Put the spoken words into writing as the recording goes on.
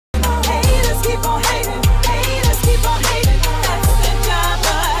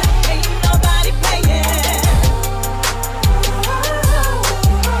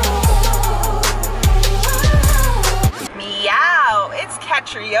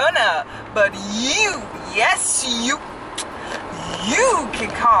Catriona, but you, yes you can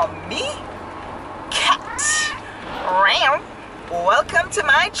call me Cat. Welcome to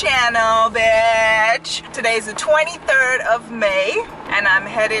my channel, bitch. Today's the 23rd of May, and I'm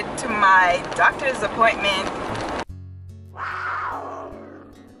headed to my doctor's appointment.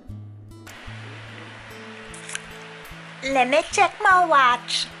 Let me check my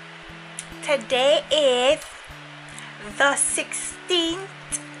watch. Today is the 16th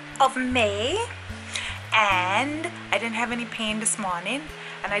of May, and I didn't have any pain this morning,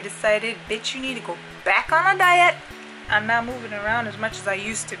 and I decided, bitch, you need to go back on a diet. I'm not moving around as much as I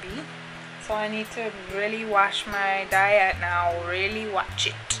used to be, so I need to really watch my diet now. Really watch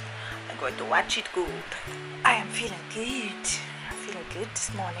it. I'm going to watch it good. I am feeling good. I'm feeling good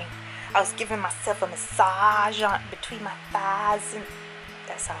this morning. I was giving myself a massage between my thighs, and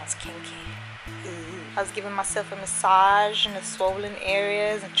that sounds kinky. Ooh. I was giving myself a massage in the swollen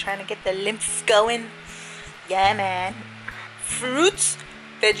areas and trying to get the lymphs going. Yeah, man. Fruits,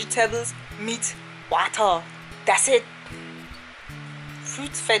 vegetables, meat, water. That's it.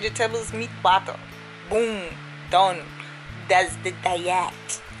 Fruits, vegetables, meat, water. Boom. Done. That's the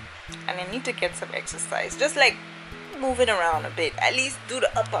diet. And I need to get some exercise. Just like moving around a bit. At least do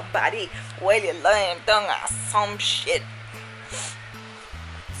the upper body while you're lying down or some shit.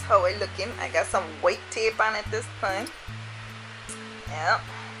 That's how I looking. I got some white tape on it this time. Yeah.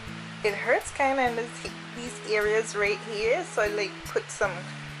 It hurts kind of in these areas right here. So I like put some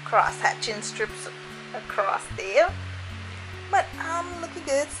cross-hatching strips across there. But I'm looking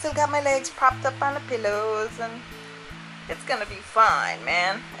good. Still got my legs propped up on the pillows, and it's gonna be fine,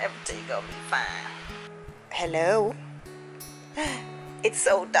 man. Everything gonna be fine. Hello? It's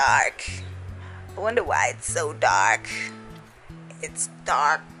so dark. I wonder why it's so dark. It's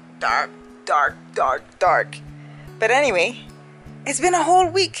dark, dark, dark, dark, dark. But anyway, it's been a whole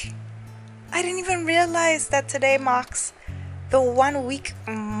week. I didn't even realize that today marks the 1 week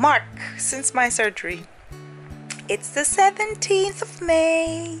mark since my surgery. It's the 17th of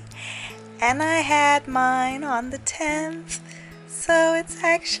May, and I had mine on the 10th, so it's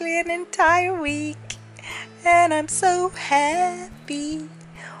actually an entire week, and I'm so happy.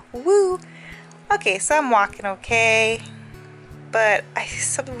 Woo! Okay, so I'm walking okay, but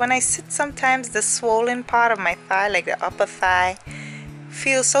when I sit, sometimes the swollen part of my thigh, like the upper thigh,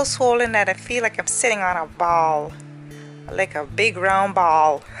 feels so swollen that I feel like I'm sitting on a ball, like a big round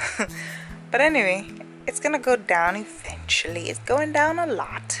ball. But anyway, it's gonna go down eventually. It's going down a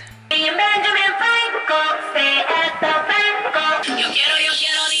lot.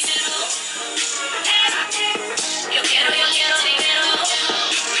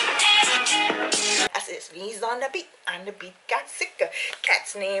 I said, sneeze on the beat got sicker.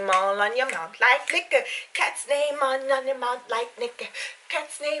 Cat's name all on your mouth like liquor. Cat's name on your mouth like liquor.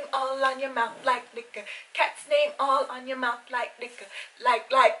 Cat's name all on your mouth like liquor. Cat's name all on your mouth like liquor.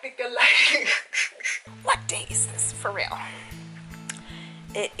 Like liquor, like. What day is this for real?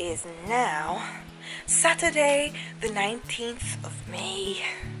 It is now Saturday, the 19th of May.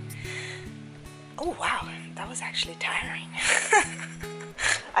 Oh wow, that was actually tiring.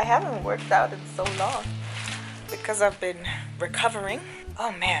 I haven't worked out in so long because I've been recovering.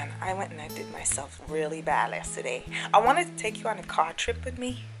 Oh man, I went and I did myself really bad yesterday. I wanted to take you on a car trip with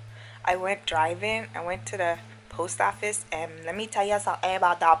me. I went driving. I went to the post office, and let me tell you something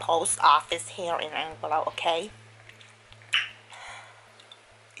about the post office here in Anguilla, okay?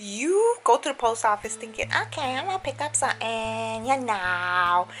 You go to the post office thinking, okay, I'm gonna pick up something, you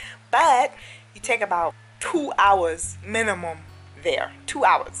know, but you take about 2 hours minimum there. 2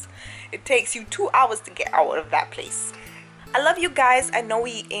 hours. It takes you 2 hours to get out of that place. I love you guys. I know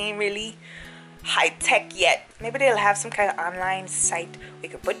we ain't really high tech yet. Maybe they'll have some kind of online site where you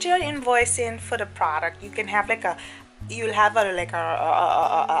can put your invoice in for the product. You can have like you'll have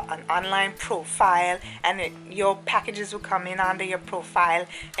an online profile, and your packages will come in under your profile,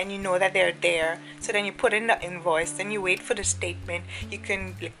 and you know that they're there. So then you put in the invoice, then you wait for the statement. You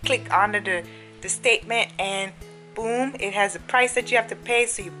can click under the statement, and boom, it has a price that you have to pay.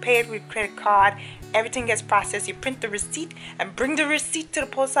 So you pay it with credit card. Everything gets processed. You print the receipt and bring the receipt to the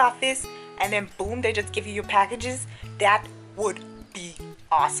post office, and then boom, they just give you your packages. That would be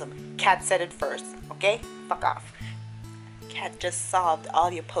awesome. Cat said it first, okay? Fuck off. Cat just solved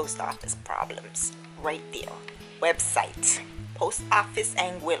all your post office problems right there. Website, Post Office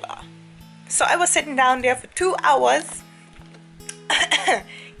Anguilla. So I was sitting down there for 2 hours.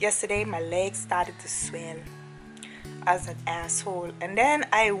 Yesterday my legs started to swell. as an asshole. And then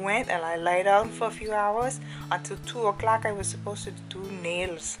I went and I lay down for a few hours until 2 o'clock. I was supposed to do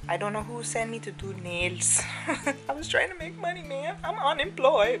nails. I don't know who sent me to do nails. I was trying to make money, man. I'm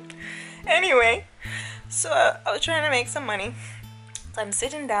unemployed. Anyway, so I was trying to make some money. So I'm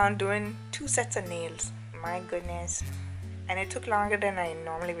sitting down doing 2 sets of nails. My goodness. And it took longer than I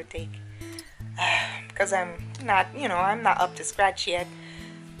normally would take. Because I'm not, you know, I'm not up to scratch yet.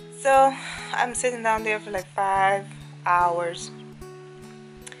 So I'm sitting down there for like 5 hours.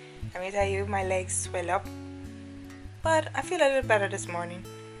 Let me tell you, my legs swell up. But I feel a little better this morning.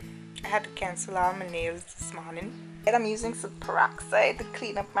 I had to cancel all my nails this morning. And I'm using some peroxide to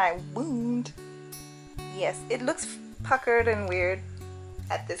clean up my wound. Yes, it looks puckered and weird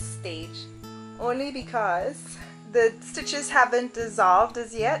at this stage. Only because the stitches haven't dissolved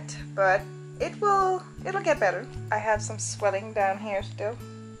as yet. But it'll get better. I have some swelling down here still.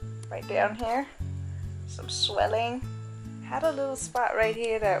 Right down here, some swelling. Had a little spot right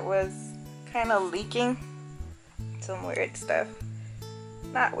here that was kind of leaking. Some weird stuff.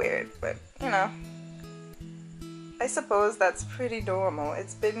 Not weird, but you know, I suppose that's pretty normal.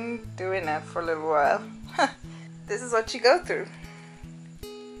 It's been doing that for a little while. This is what you go through.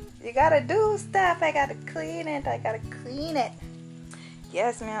 You gotta do stuff. I gotta clean it. I gotta clean it.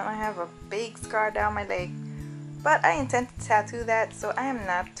 Yes, man, I have a big scar down my leg. But I intend to tattoo that, so I am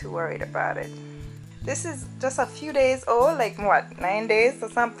not too worried about it. This is just a few days old, like what, 9 days or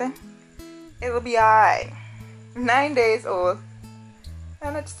something? It will be alright. 9 days old.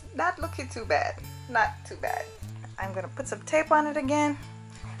 And it's not looking too bad. Not too bad. I'm gonna put some tape on it again.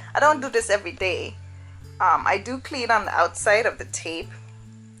 I don't do this every day. I do clean on the outside of the tape.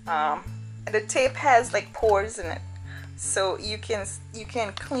 And the tape has like pores in it. So you can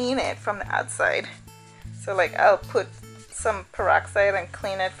clean it from the outside. So like I'll put some peroxide and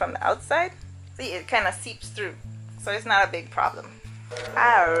clean it from the outside. See, it kind of seeps through. So it's not a big problem.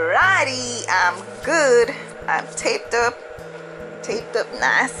 Alrighty, I'm good. I'm taped up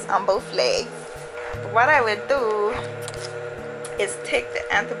nice on both legs. What I would do is take the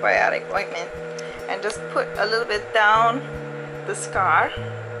antibiotic ointment and just put a little bit down the scar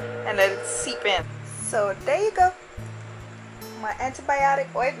and let it seep in. So there you go. My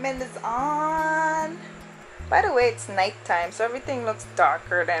antibiotic ointment is on. By the way, it's nighttime, so everything looks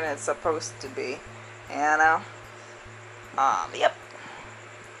darker than it's supposed to be. You know? Yep.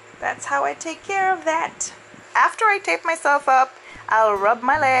 That's how I take care of that. After I tape myself up, I'll rub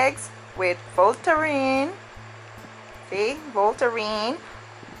my legs with Voltaren. See? Voltaren.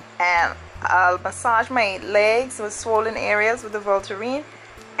 And I'll massage my legs with swollen areas with the Voltaren.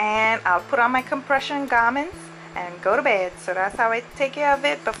 And I'll put on my compression garments and go to bed. So that's how I take care of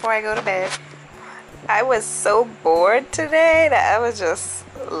it before I go to bed. I was so bored today that I was just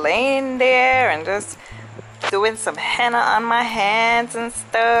laying there and just doing some henna on my hands and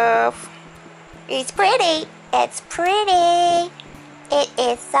stuff. It's pretty. It's pretty. It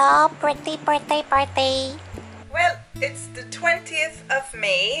is so pretty, pretty, pretty. Well, it's the 20th of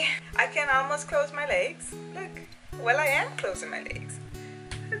May. I can almost close my legs. Look. Well, I am closing my legs.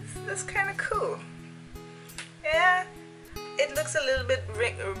 That's kind of cool. Yeah. It looks a little bit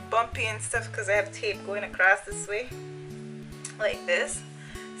bumpy and stuff because I have tape going across this way. Like this.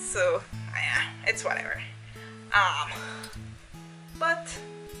 So, yeah, it's whatever. But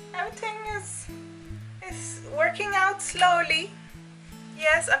everything is working out slowly.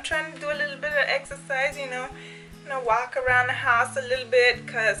 Yes, I'm trying to do a little bit of exercise, you know, walk around the house a little bit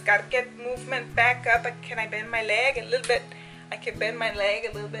because gotta get movement back up. Can I bend my leg a little bit? I can bend my leg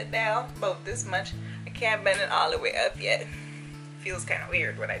a little bit down, about this much. I can't bend it all the way up yet. Feels kind of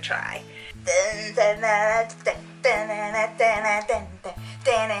weird when I try.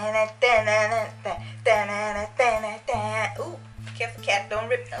 Ooh, careful, cat, don't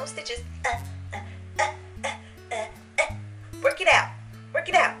rip no stitches. Work it out, work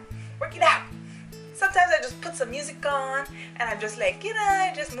it out, work it out. Sometimes I just put some music on and I'm just like, you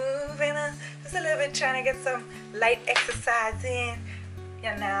know, just moving, just a little bit, trying to get some light exercise in,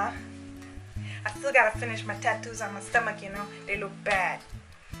 you know. I still gotta finish my tattoos on my stomach, you know. They look bad.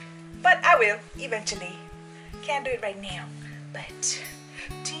 But I will, eventually. Can't do it right now. But...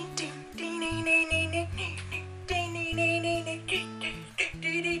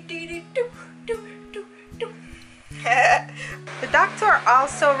 The doctor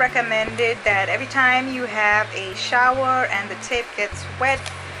also recommended that every time you have a shower and the tape gets wet,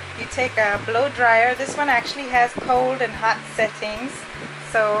 you take a blow dryer. This one actually has cold and hot settings.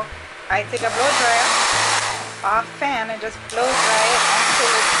 So I take a blow dryer off fan and just blow dry it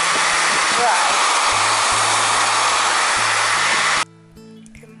until it's dry.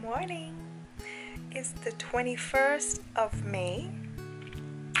 Good morning. is the 21st of May.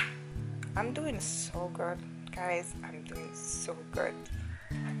 I'm doing so good, guys. I'm doing so good.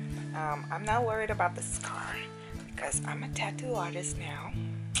 I'm not worried about the scar because I'm a tattoo artist now,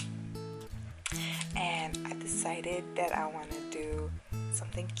 and I decided that I want to do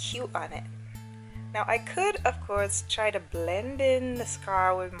something cute on it. Now I could, of course, try to blend in the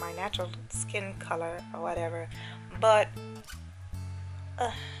scar with my natural skin color or whatever, but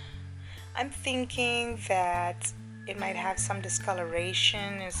I'm thinking that it might have some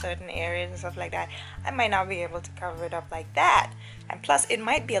discoloration in certain areas and stuff like that. I might not be able to cover it up like that, and plus it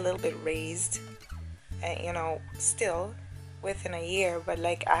might be a little bit raised, you know, still within a year, but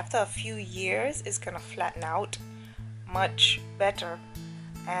like after a few years it's gonna flatten out much better.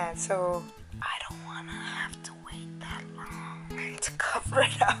 And so I don't want to have to wait that long to cover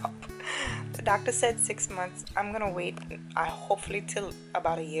it up. The doctor said 6 months. I'm gonna wait, hopefully till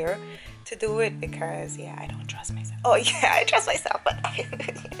about a year to do it, because yeah, I don't trust myself. Oh yeah, I trust myself, but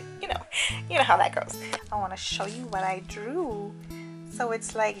you know how that goes. I want to show you what I drew. So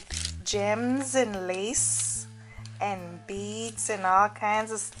it's like gems and lace and beads and all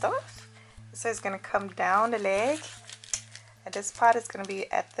kinds of stuff. So it's gonna come down the leg, and this part is gonna be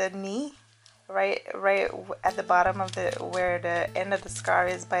at the knee, right at the bottom of the where the end of the scar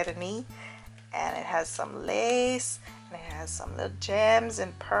is by the knee. And it has some lace, and it has some little gems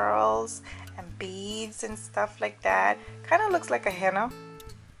and pearls and beads and stuff like that. Kind of looks like a henna,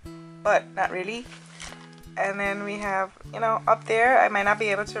 but not really. And then we have, you know, up there I might not be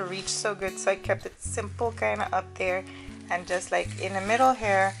able to reach so good, so I kept it simple kind of up there. And just like in the middle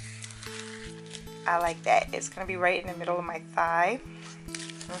here, I like that. It's gonna be right in the middle of my thigh.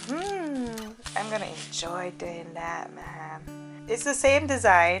 I'm gonna enjoy doing that, man. It's the same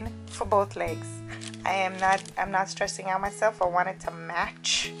design for both legs. I'm not stressing out myself. I want it to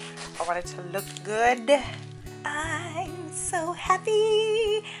match. I want it to look good. I'm so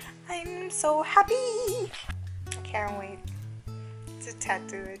happy. I'm so happy. I can't wait to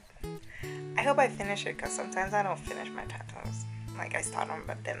tattoo it. I hope I finish it, because sometimes I don't finish my tattoos. Like I start them,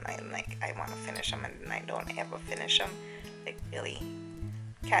 but then I want to finish them, and then I don't ever finish them. Like really.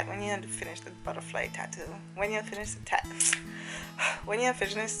 Cat, when you finish the butterfly tattoo, when you finish the when you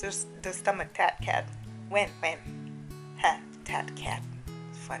finish the stomach tat, Cat, when, huh, tat, Cat,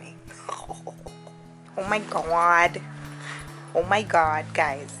 it's funny. Oh my god,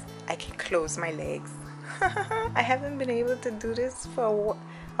 guys, I can close my legs. I haven't been able to do this for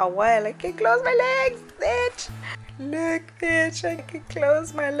a while. I can close my legs, bitch. Look, bitch, I can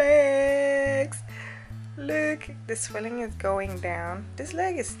close my legs. Look, the swelling is going down. This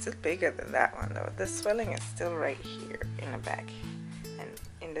leg is still bigger than that one though. The swelling is still right here in the back and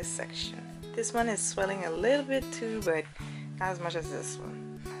in this section. This one is swelling a little bit too, but not as much as this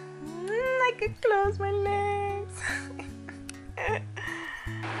one. I can close my legs.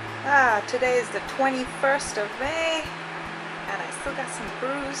 Today is the 21st of May, and I still got some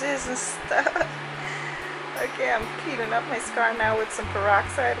bruises and stuff. Okay, I'm cleaning up my scar now with some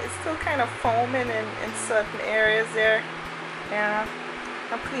peroxide. It's still kind of foaming in certain areas there. Yeah,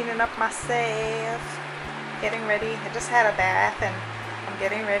 I'm cleaning up myself, getting ready. I just had a bath, and I'm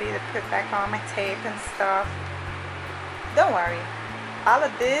getting ready to put back on my tape and stuff. Don't worry, all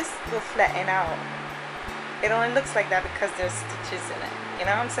of this will flatten out. It only looks like that because there's stitches in it. You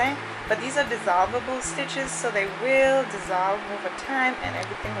know what I'm saying? But these are dissolvable stitches, so they will dissolve over time, and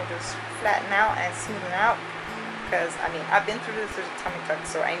everything will just flatten out and smoothen out. Because I mean, I've been through this with a tummy tuck,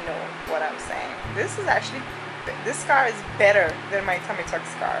 so I know what I'm saying. This scar is better than my tummy tuck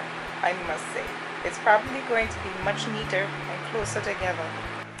scar, I must say. It's probably going to be much neater and closer together.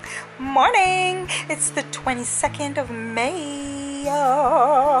 Morning! It's the 22nd of May,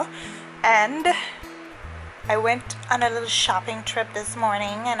 and I went on a little shopping trip this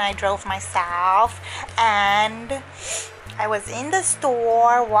morning, and I drove myself, and I was in the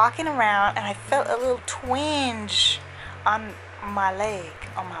store walking around, and I felt a little twinge on my leg,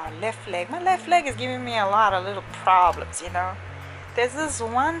 on my left leg. My left leg is giving me a lot of little problems, you know. There's this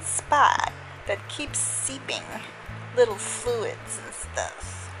one spot that keeps seeping little fluids and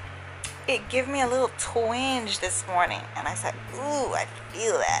stuff. It gave me a little twinge this morning, and I said, ooh, I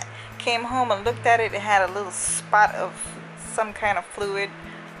feel that. Came home and looked at it. It had a little spot of some kind of fluid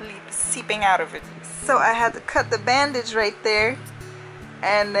seeping out of it. So I had to cut the bandage right there,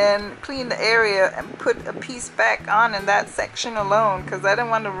 and then clean the area and put a piece back on in that section alone, because I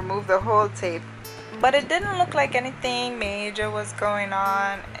didn't want to remove the whole tape. But it didn't look like anything major was going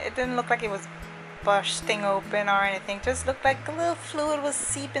on. It didn't look like it was bursting open or anything. It just looked like a little fluid was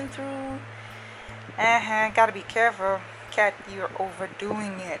seeping through. Gotta be careful, Cat, you're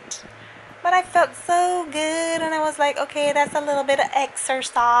overdoing it. But I felt so good, and I was like, okay, that's a little bit of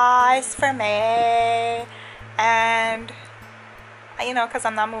exercise for me. And you know, because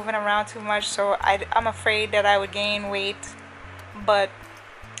I'm not moving around too much, so I'm afraid that I would gain weight. But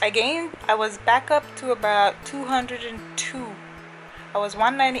I was back up to about 202. I was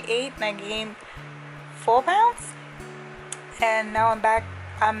 198 and I gained 4 pounds. And now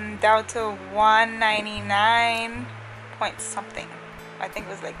I'm down to 199 point something. I think it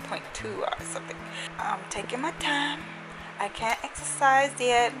was like 0.2 or something. I'm taking my time. I can't exercise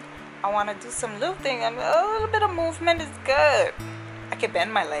yet. I want to do some little thing. A little bit of movement is good. I can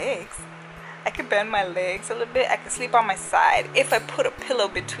bend my legs. A little bit. I can sleep on my side if I put a pillow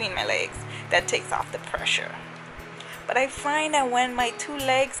between my legs. That takes off the pressure. But I find that when my 2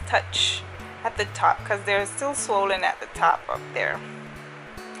 legs touch at the top, because they're still swollen at the top up there,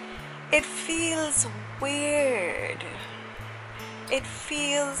 it feels weird. It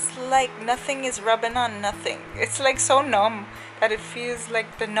feels like nothing is rubbing on nothing. It's like so numb that it feels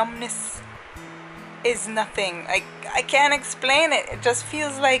like the numbness is nothing. I can't explain it. It just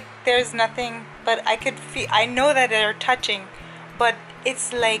feels like there's nothing, but I know that they're touching, but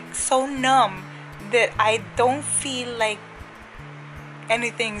it's like so numb that I don't feel like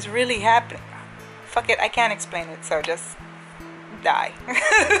anything's really happening. Fuck it, I can't explain it, so just die.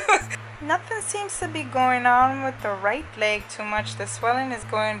 Nothing seems to be going on with the right leg too much. The swelling is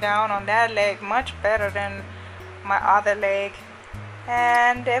going down on that leg much better than my other leg.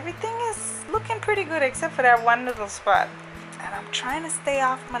 And everything is looking pretty good except for that one little spot. And I'm trying to stay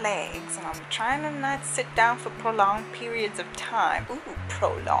off my legs, and I'm trying to not sit down for prolonged periods of time. Ooh,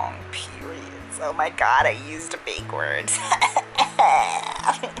 prolonged periods. Oh my god, I used big words.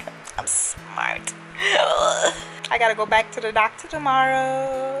 I'm smart. I gotta go back to the doctor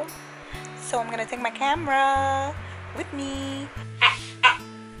tomorrow, so I'm gonna take my camera with me.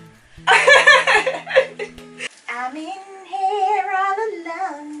 I'm in here all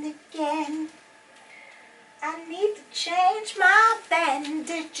alone again. I need to change my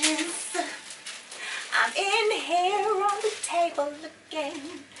bandages. I'm in here on the table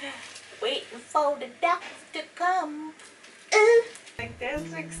again, waiting for the doctor to come. Like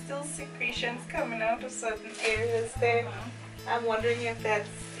there's like still secretions coming out of certain areas there. I'm wondering if that's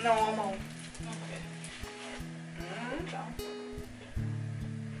normal. Okay.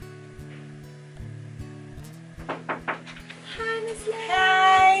 Hi, Miss Lynn.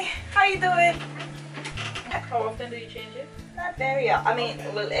 Hi, how you doing? How often do you change it? Not very often. I mean,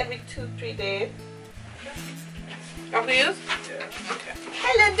 well, every 2-3 days. After use? Yeah. Okay.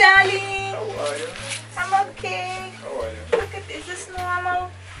 Hello, darling. How are you? I'm okay. How are you? Look at, is this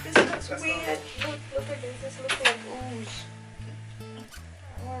normal? This looks That's weird. Look at this. This looks like ooze.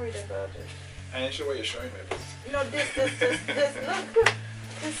 I'm worried about it. I ain't sure what you're showing me. No, this. Look.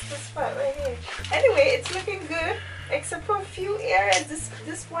 This spot right here. Anyway, it's looking good, except for a few areas.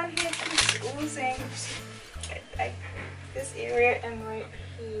 This one here keeps oozing. This area and right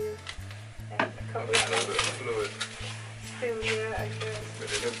here. And a couple A little of bit of fluid. still here, I guess. But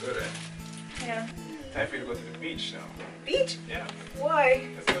they look good, eh? Yeah. Time for you to go to the beach now. Beach? Yeah. Why?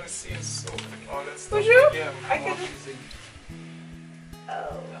 It's gonna see so all that stuff. Would you? Yeah, I more could- easy.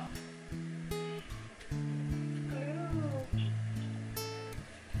 Oh. Yeah.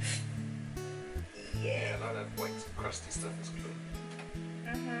 Yeah, a lot of that white crusty stuff is glued.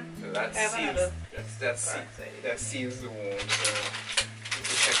 So that I haven't had seals. a- That seals the wound. So it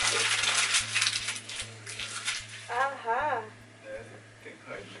protects it. Aha. Yeah, I think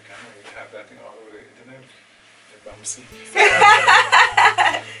hide the camera. You can have that thing all over the internet. The bouncy.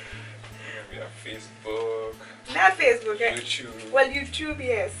 We have Facebook, Not Facebook. Eh? YouTube. Well, YouTube,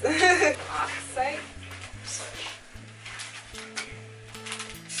 yes. Site.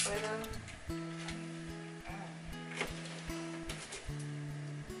 But,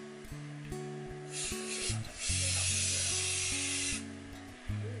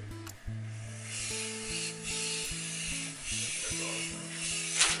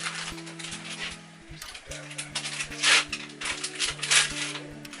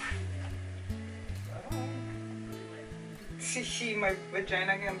 my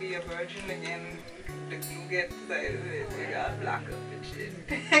vagina can be a virgin again. The glue gets inside of it. We got block up and shit.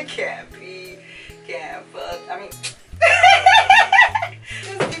 Can't pee, can't fuck. I mean,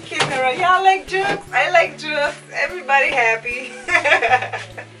 just be kidding around. Y'all like jokes? I like jokes. Everybody happy.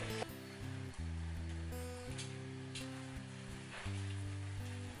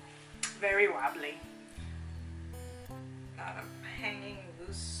 Very wobbly. Lot of hanging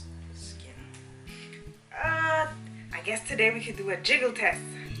loose skin. I guess today we could do a jiggle test.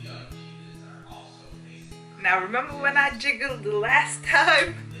 Now remember when I jiggled the last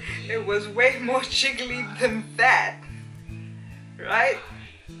time? It was way more jiggly than that. Right?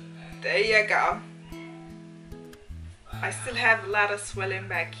 There you go. I still have a lot of swelling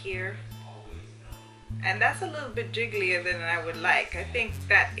back here. And that's a little bit jigglier than I would like. I think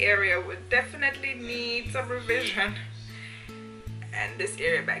that area would definitely need some revision. And this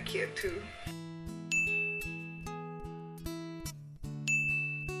area back here too.